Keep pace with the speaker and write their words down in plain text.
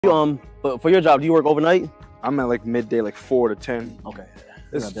But for your job, do you work overnight? I'm at like midday, like 4 to 10. Okay.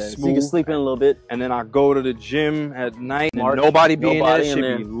 It's So you can sleep in a little bit. And then I go to the gym at night and nobody be in there.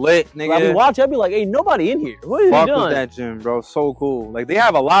 Shit be lit, nigga. Well, I be watching, I be like, ain't nobody in here. What is he doing? doing? Fuck with that gym, bro. So cool. Like, they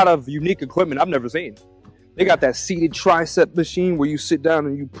have a lot of unique equipment I've never seen. They got that seated tricep machine where you sit down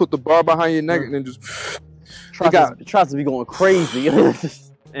and you put the bar behind your neck and then just... Triceps be going crazy.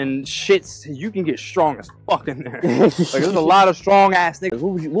 And shits, you can get strong as fuck in there. Like, there's a lot of strong ass niggas.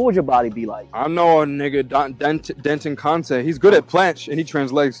 What would your body be like? I know a nigga, Denton Conte. He's good at planche and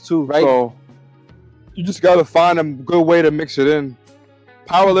he legs too, right? So you just gotta find a good way to mix it in.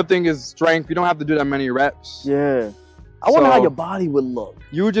 Powerlifting is strength. You don't have to do that many reps. Yeah. I wonder how your body would look.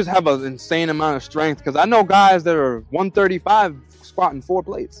 You would just have an insane amount of strength, because I know guys that are 135 squatting 4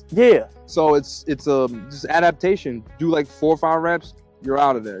 plates. Yeah. So it's just adaptation. Do like 4 or 5 reps. You're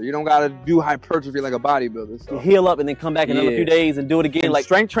out of there. You don't gotta do hypertrophy like a bodybuilder. So. You heal up and then come back in another few days and do it again. And like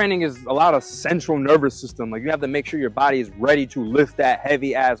strength training is a lot of central nervous system. Like, you have to make sure your body is ready to lift that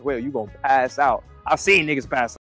heavy ass weight. You gonna pass out. I've seen niggas pass out.